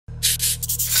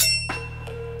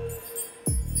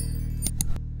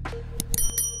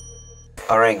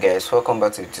Alright guys, welcome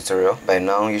back to the tutorial. By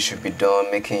now you should be done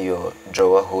making your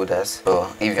drawer holders, so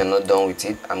if you're not done with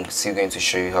it, I'm still going to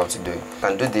show you how to do it. You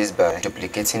can do this by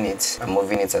duplicating it and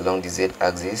moving it along the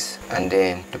z-axis, and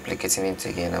then duplicating it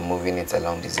again and moving it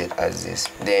along the z-axis,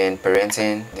 then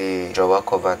parenting the drawer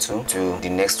cover 2 to the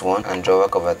next one and drawer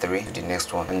cover 3 to the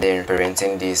next one, and then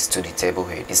parenting this to the table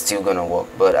head. It's still gonna work,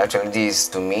 but actually this is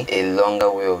to me a longer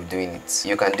way of doing it.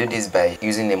 You can do this by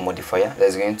using a modifier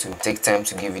that's going to take time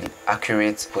to give you the accurate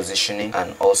positioning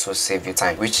and also save you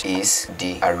time, which is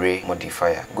the array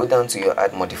modifier. Go down to your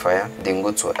add modifier, then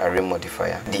go to array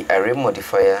modifier. The array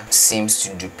modifier seems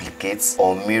to duplicate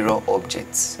or mirror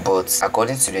objects, but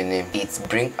according to the name, it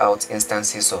brings out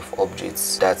instances of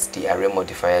objects that the array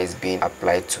modifier is being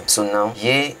applied to. So now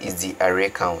here is the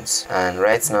array count, and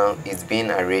right now it's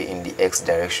being arrayed in the x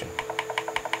direction.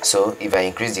 So if I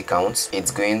increase the count, it's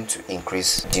going to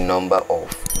increase the number of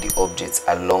the objects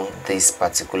along this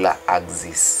particular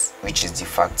axis, which is the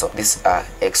factor. These are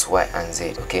x, y, and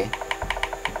z. Okay,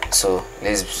 so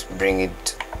let's bring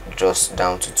it just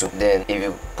down to 2. Then if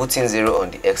you put in 0 on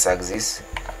the x-axis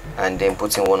and then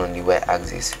put in 1 on the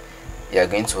y-axis, you are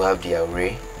going to have the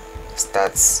array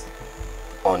starts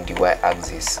on the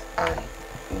y-axis and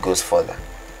goes further.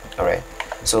 All right,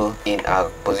 so in our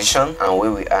position and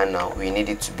where we are now, we need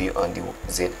it to be on the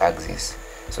z-axis.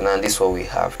 So now this is what we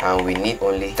have, and we need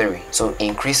only 3. So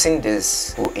increasing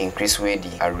this will increase where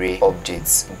the array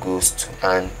objects goes to,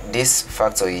 and this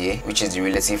factor here, which is the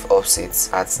relative offset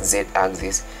at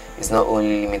z-axis, is not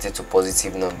only limited to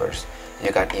positive numbers.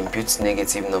 You can input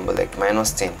negative number like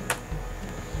 -10,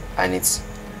 and it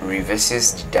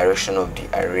reverses the direction of the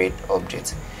arrayed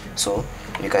object. So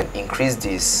you can increase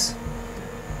this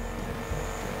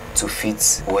to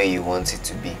fit where you want it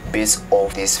to be based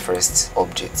off this first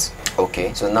object.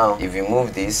 Okay, so now if you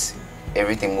move this,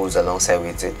 everything moves alongside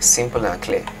with it. Simple and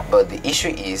clear. But the issue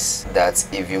is that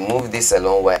if you move this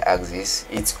along y-axis,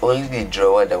 it's only the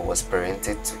drawer that was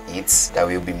parented to it that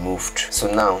will be moved. So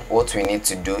now what we need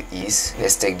to do is,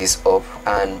 let's take this up,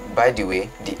 and by the way,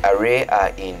 the array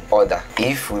are in order.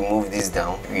 If we move this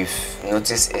down, we've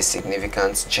noticed a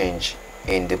significant change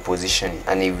in the positioning,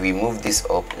 and if we move this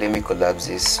up, let me collapse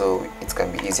this so it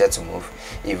can be easier to move.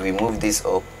 If we move this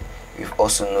up, we've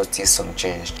also noticed some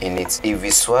change in it. If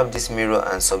we swap this mirror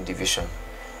and subdivision,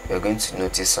 you're going to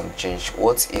notice some change.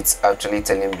 What it's actually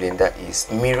telling Blender is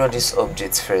mirror this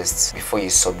object first before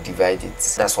you subdivide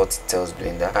it. That's what it tells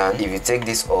Blender. And if you take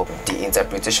this up, the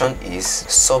interpretation is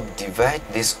subdivide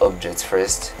this object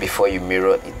first before you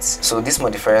mirror it. So these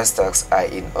modifier stacks are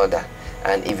in order,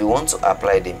 and if you want to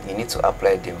apply them, you need to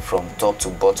apply them from top to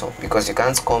bottom, because you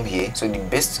can't come here. So the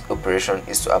best operation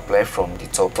is to apply from the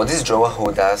top. For these drawer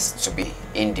holders to be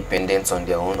independent on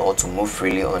their own or to move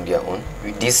freely on their own,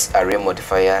 with this array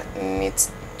modifier needs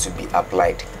to be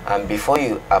applied. And before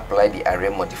you apply the array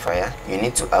modifier, you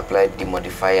need to apply the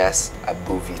modifiers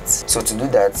above it. So to do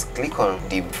that, click on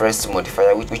the first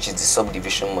modifier, which is the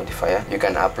subdivision modifier. You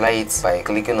can apply it by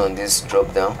clicking on this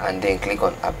drop down and then click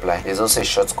on apply. There's also a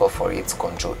shortcut for it,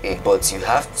 Ctrl+A, but you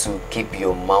have to keep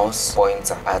your mouse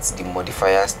pointer at the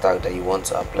modifier stack that you want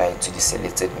to apply to the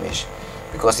selected mesh.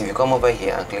 Because if you come over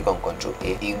here and click on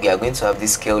Ctrl+A, you are going to have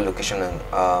this scale, location, and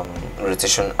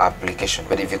rotation application.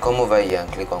 But if you come over here and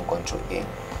click on Ctrl+A,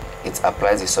 it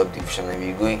applies the subdivision, and if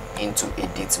you go into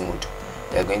edit mode,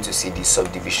 you are going to see the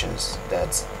subdivisions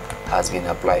that has been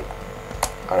applied.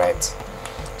 Alright,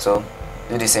 so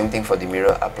do the same thing for the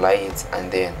mirror, apply it,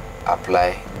 and then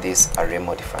apply this array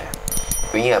modifier.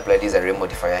 When you apply this array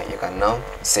modifier, you can now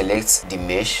select the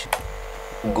mesh,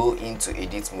 go into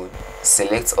edit mode,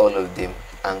 select all of them,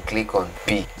 and click on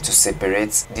P to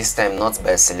separate, this time not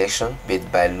by selection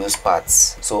but by loose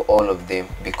parts, so all of them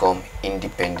become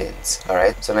independent.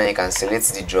 Alright, so now you can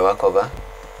select the drawer cover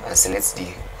and select the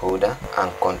holder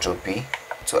and Ctrl+P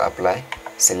to apply.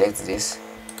 Select this,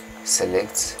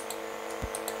 select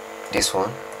this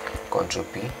one,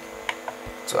 Ctrl+P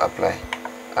to apply,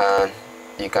 and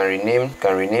you can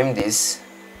rename this,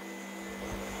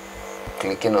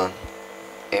 clicking on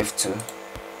F2,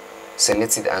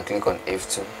 select it and click on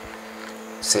F2.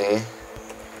 Say,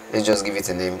 let's just give it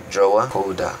a name, drawer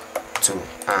holder 2,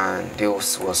 and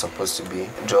this was supposed to be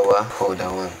drawer holder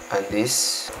 1, and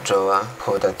this drawer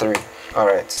holder 3.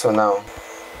 Alright, so now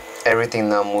everything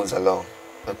now moves along.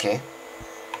 Okay,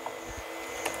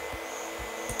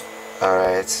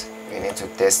 alright, we need to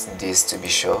test this to be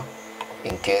sure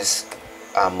in case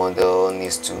our model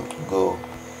needs to go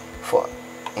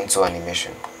into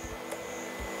animation.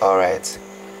 Alright,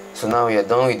 so now we are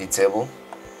done with the table,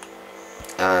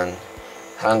 and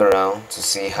hang around to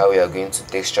see how we are going to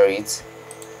texture it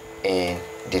in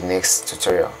the next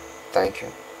tutorial. Thank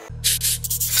you.